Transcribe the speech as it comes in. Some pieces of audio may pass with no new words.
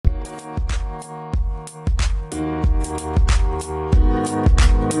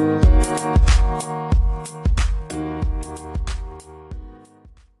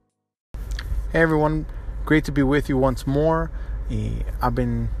Hey everyone, great to be with you once more.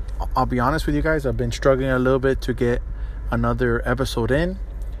 I'll be honest with you guys, I've been struggling a little bit to get another episode in.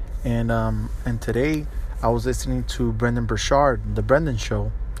 And today I was listening to Brendon Burchard, The Brendon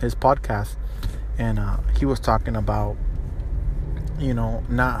Show, his podcast. And he was talking about,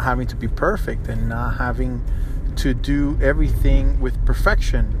 not having to be perfect and not having to do everything with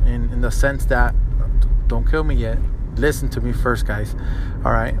perfection in the sense that, don't kill me yet. Listen to me first, guys.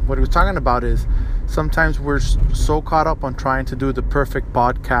 All right. What he was talking about is sometimes we're so caught up on trying to do the perfect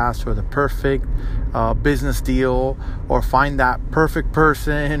podcast or the perfect business deal or find that perfect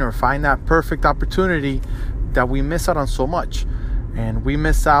person or find that perfect opportunity that we miss out on so much. And we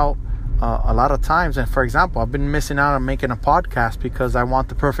miss out a lot of times. And for example, I've been missing out on making a podcast because I want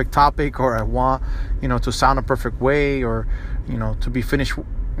the perfect topic, or I want, to sound a perfect way, or, to be finished,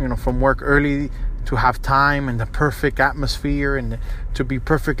 from work early, to have time and the perfect atmosphere and to be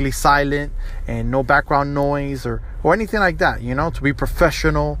perfectly silent and no background noise or anything like that, to be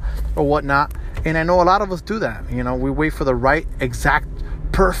professional or whatnot. And I know a lot of us do that. We wait for the right, exact,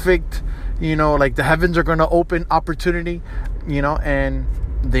 perfect, like the heavens are going to open opportunity, and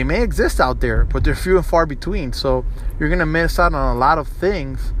they may exist out there, but they're few and far between. So you're going to miss out on a lot of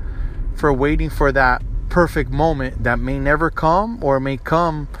things for waiting for that perfect moment that may never come or may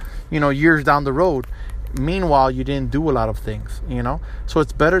come years down the road. Meanwhile, you didn't do a lot of things, So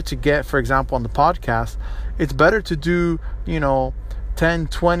it's better to get, for example, on the podcast, it's better to do, 10,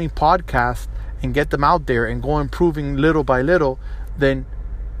 20 podcasts and get them out there and go improving little by little than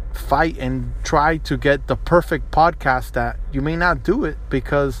fight and try to get the perfect podcast that you may not do it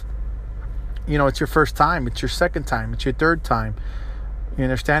because, it's your first time, it's your second time, it's your third time. You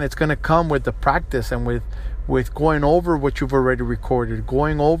understand? It's going to come with the practice and with going over what you've already recorded,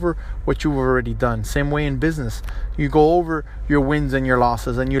 going over what you've already done. Same way in business. You go over your wins and your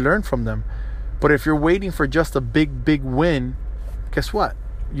losses and you learn from them. But if you're waiting for just a big win, guess what?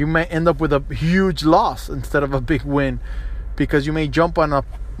 You may end up with a huge loss instead of a big win, because you may jump on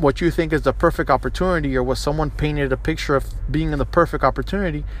what you think is the perfect opportunity, or what someone painted a picture of being in the perfect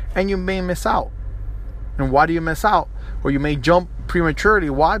opportunity, and you may miss out. And why do you miss out? Or you may jump prematurely.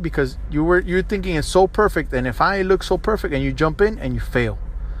 Why? Because you're thinking it's so perfect, and if I look so perfect, and you jump in and you fail.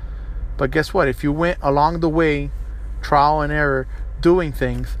 But guess what? If you went along the way, trial and error, doing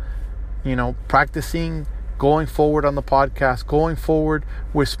things, practicing, going forward on the podcast, going forward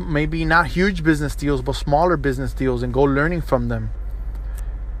with maybe not huge business deals, but smaller business deals, and go learning from them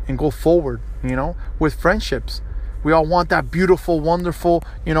and go forward, with friendships. We all want that beautiful, wonderful,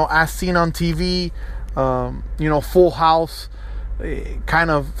 as seen on TV, full house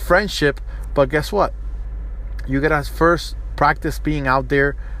kind of friendship. But guess what? You gotta first practice being out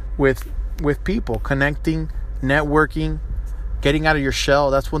there with people, connecting, networking, getting out of your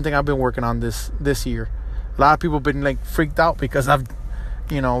shell. That's one thing I've been working on this year. A lot of people have been freaked out because I've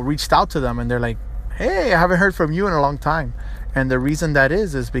reached out to them and they're like, hey, I haven't heard from you in a long time. And the reason that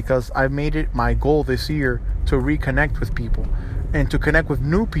is because I've made it my goal this year to reconnect with people and to connect with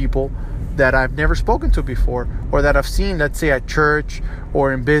new people that I've never spoken to before, or that I've seen, let's say, at church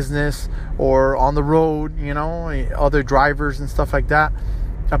or in business or on the road, other drivers and stuff like that.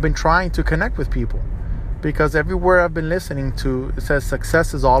 I've been trying to connect with people because everywhere I've been listening to, it says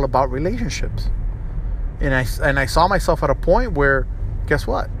success is all about relationships. And I saw myself at a point where, guess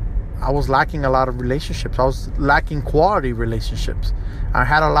what? I was lacking a lot of relationships. I was lacking quality relationships. I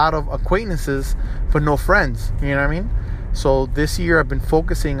had a lot of acquaintances, but no friends. You know what I mean? So this year I've been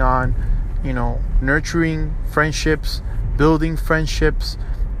focusing on, nurturing friendships, building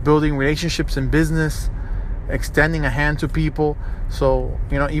relationships in business, extending a hand to people. So,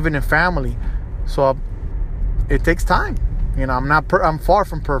 even in family. So it takes time. I'm far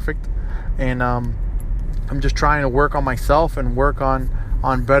from perfect. And I'm just trying to work on myself and work on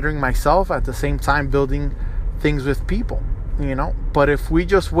bettering myself, at the same time building things with people, But if we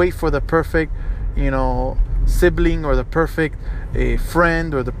just wait for the perfect, sibling, or the perfect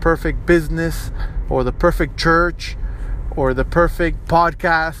friend, or the perfect business, or the perfect church, or the perfect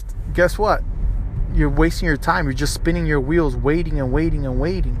podcast, guess what? You're wasting your time. You're just spinning your wheels, waiting and waiting and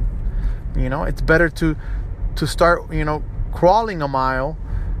waiting. It's better to start, crawling a mile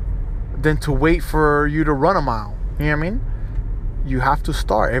than to wait for you to run a mile. You know what I mean? You have to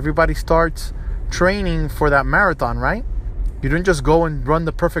start. Everybody starts training for that marathon, right? You don't just go and run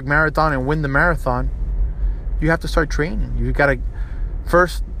the perfect marathon and win the marathon. You have to start training. You got to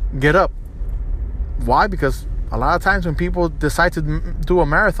first get up. Why? Because a lot of times when people decide to do a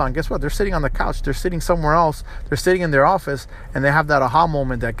marathon, guess what? They're sitting on the couch. They're sitting somewhere else. They're sitting in their office, and they have that aha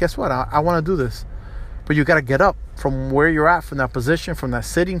moment that, guess what? I want to do this. But you got to get up from where you're at, from that position, from that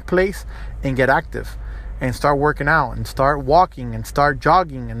sitting place, and get active and start working out and start walking and start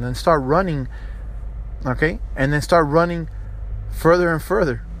jogging and then start running. Okay? And then start running further and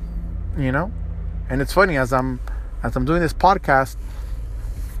further, you know? And it's funny, as I'm doing this podcast,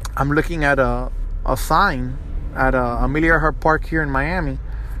 I'm looking at a sign at Amelia Earhart Park here in Miami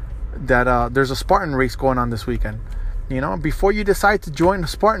that there's a Spartan race going on this weekend. You know, before you decide to join a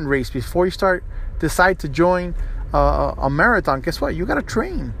Spartan race, before you decide to join a marathon, guess what? You got to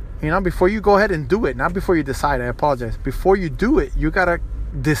train. You know, before you go ahead and do it, not before you decide. I apologize. Before you do it, you got to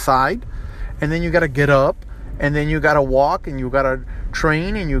decide, and then you got to get up, and then you got to walk, and you got to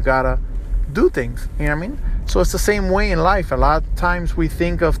train, and you got to do things. You know what I mean? So it's the same way in life. A lot of times we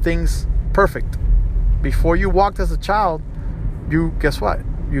think of things perfect. Before you walked as a child, guess what?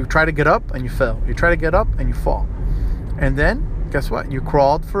 You try to get up and you fell. You try to get up and you fall. And then, guess what? You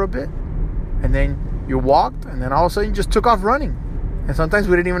crawled for a bit. And then you walked. And then all of a sudden you just took off running. And sometimes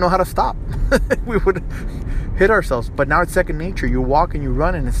we didn't even know how to stop. We would hit ourselves. But now it's second nature. You walk and you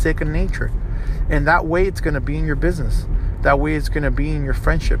run and it's second nature. And that way it's going to be in your business. That way it's going to be in your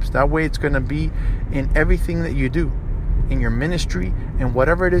friendships. That way it's going to be in everything that you do. In your ministry and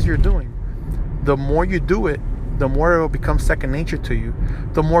whatever it is you're doing. The more you do it, the more it will become second nature to you.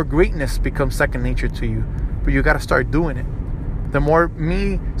 The more greatness becomes second nature to you. But you got to start doing it. The more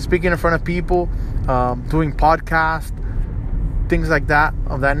me speaking in front of people, doing podcasts, things like that,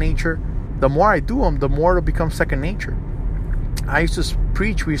 of that nature, the more I do them, the more it'll become second nature. I used to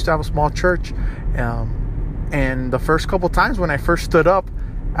preach. We used to have a small church. And the first couple times when I first stood up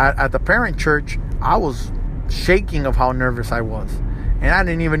at the parent church, I was shaking of how nervous I was. And I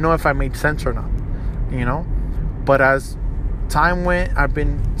didn't even know if I made sense or not, you know. But as time went, I've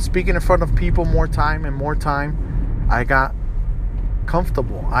been speaking in front of people more time and more time. I got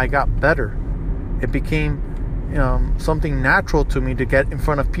comfortable. I got better. It became something natural to me to get in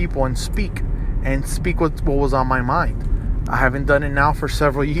front of people and speak what was on my mind. I haven't done it now for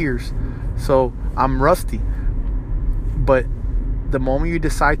several years, so I'm rusty. But the moment you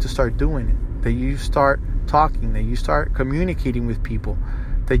decide to start doing it, that you start talking, that you start communicating with people,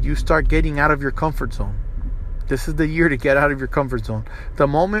 that you start getting out of your comfort zone. This is the year to get out of your comfort zone. The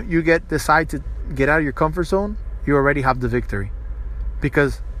moment you decide to get out of your comfort zone, you already have the victory,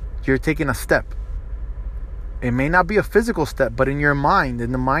 because you're taking a step. It may not be a physical step, but in your mind,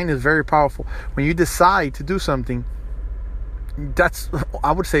 and the mind is very powerful. When you decide to do something,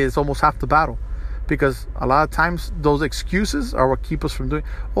 I would say it's almost half the battle. Because a lot of times those excuses are what keep us from doing.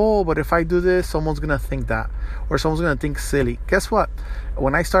 Oh, but if I do this, someone's going to think that. Or someone's going to think silly. Guess what?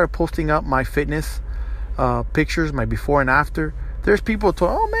 When I started posting up my fitness pictures, my before and after, there's people who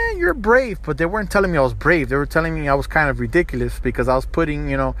told, oh man, you're brave. But they weren't telling me I was brave. They were telling me I was kind of ridiculous, because I was putting,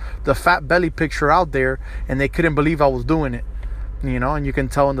 the fat belly picture out there, and they couldn't believe I was doing it. And you can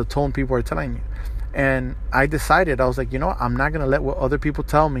tell in the tone people are telling you. And I decided, I was like, I'm not going to let what other people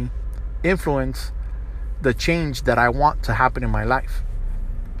tell me influence the change that I want to happen in my life.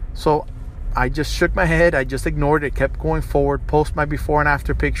 So I just shook my head. I just ignored it, kept going forward, post my before and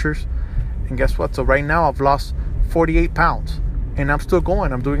after pictures. And guess what? So right now I've lost 48 pounds and I'm still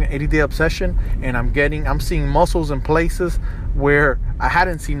going. I'm doing an 80-day obsession, and I'm seeing muscles in places where I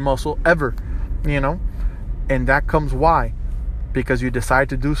hadn't seen muscle ever, and that comes why? Because you decide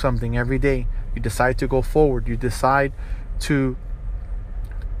to do something every day. You decide to go forward. You decide to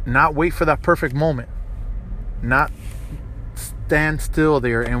not wait for that perfect moment. Not stand still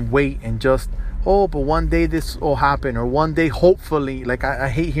there and wait and just, but one day this will happen, or one day hopefully. Like I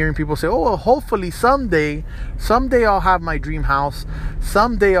hate hearing people say, hopefully someday I'll have my dream house,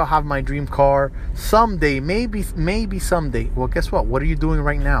 someday I'll have my dream car, someday, maybe someday. Well, guess what are you doing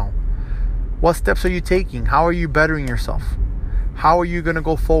right now? What steps are you taking? How are you bettering yourself? How are you going to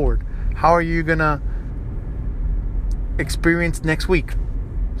go forward? How are you going to experience next week?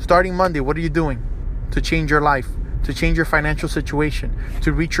 Starting Monday, what are you doing to change your life, to change your financial situation,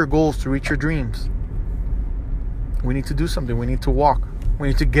 to reach your goals, to reach your dreams? We need to do something. We need to walk. We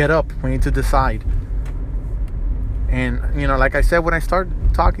need to get up. We need to decide. And, like I said when I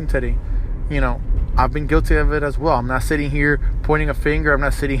started talking today, I've been guilty of it as well. I'm not sitting here pointing a finger. I'm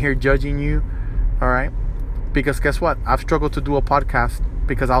not sitting here judging you. All right? Because guess what? I've struggled to do a podcast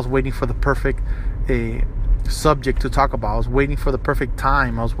because I was waiting for the perfect subject to talk about. I was waiting for the perfect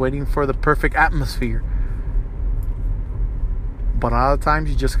time. I was waiting for the perfect atmosphere. But a lot of times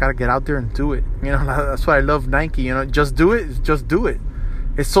you just gotta get out there and do it. That's why I love Nike. Just do it. Just do it.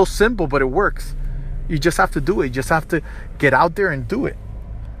 It's so simple, but it works. You just have to do it. You just have to get out there and do it.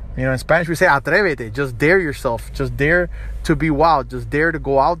 In Spanish we say atrévete. Just dare yourself. Just dare to be wild. Just dare to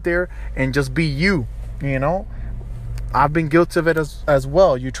go out there and just be you. You know, I've been guilty of it as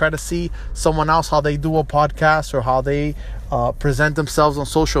well. You try to see someone else, how they do a podcast or how they present themselves on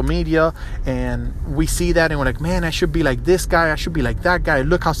social media, and we see that and we're like, man, I should be like this guy, I should be like that guy,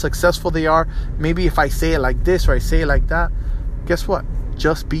 look how successful they are. Maybe if I say it like this or I say it like that. Guess what?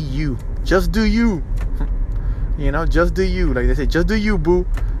 Just be you. Just do you. You know, just do you. Like they say, just do you, boo.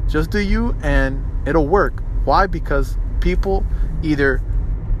 Just do you, and it'll work. Why? Because people, either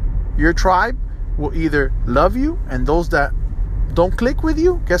your tribe will either love you, and those that don't click with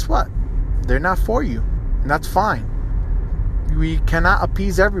you, guess what? They're not for you, and that's fine. We cannot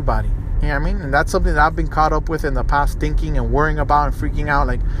appease everybody. You know what I mean? And that's something that I've been caught up with in the past, thinking and worrying about and freaking out.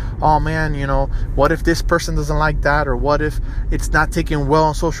 Like, oh man, you know, what if this person doesn't like that? Or what if it's not taken well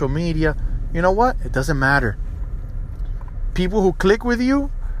on social media? You know what? It doesn't matter. People who click with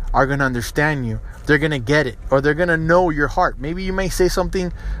you are going to understand you. They're going to get it, or they're going to know your heart. Maybe you may say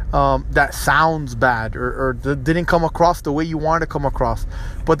something that sounds bad or didn't come across the way you want to come across.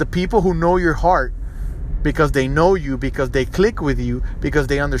 But the people who know your heart, because they know you, because they click with you, because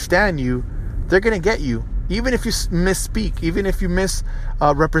they understand you, they're going to get you. Even if you misspeak, even if you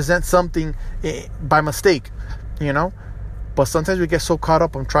represent something by mistake, you know. But sometimes we get so caught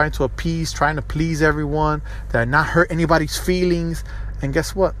up on trying to appease, trying to please everyone, that not hurt anybody's feelings. And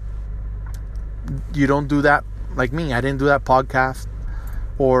guess what? You don't do that like me. I didn't do that podcast.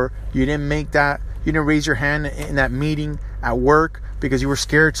 Or you didn't raise your hand in that meeting at work because you were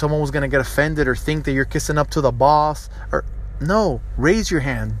scared someone was going to get offended or think that you're kissing up to the boss. Or no, raise your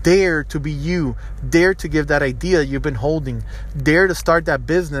hand. Dare to be you. Dare to give that idea you've been holding. Dare to start that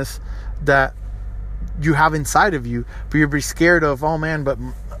business that you have inside of you, but you'll be scared of, oh man, but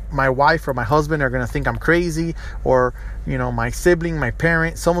my wife or my husband are going to think I'm crazy, or, you know, my sibling, my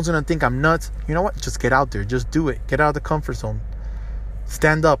parent, someone's going to think I'm nuts. You know what? Just get out there. Just do it. Get out of the comfort zone.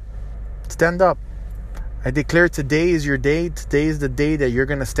 Stand up. Stand up. I declare today is your day. Today is the day that you're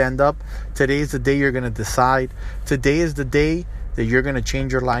going to stand up. Today is the day you're going to decide. Today is the day that you're going to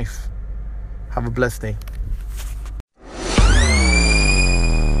change your life. Have a blessed day.